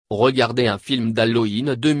Regardez un film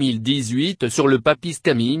d'Halloween 2018 sur le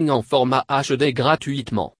Papystream en format HD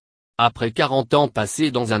gratuitement. Après 40 ans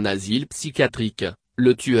passés dans un asile psychiatrique,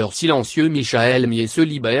 le tueur silencieux Michael Mier se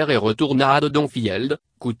libère et retourne à Haddonfield,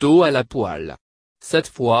 couteau à la poêle. Cette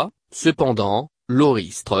fois, cependant,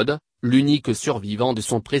 Laurie Strode, l'unique survivant de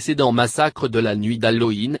son précédent massacre de la nuit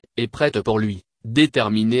d'Halloween, est prête pour lui,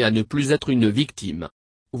 déterminée à ne plus être une victime.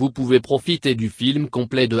 Vous pouvez profiter du film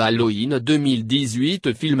complet de Halloween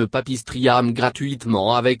 2018 film Papystream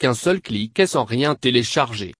gratuitement avec un seul clic et sans rien télécharger.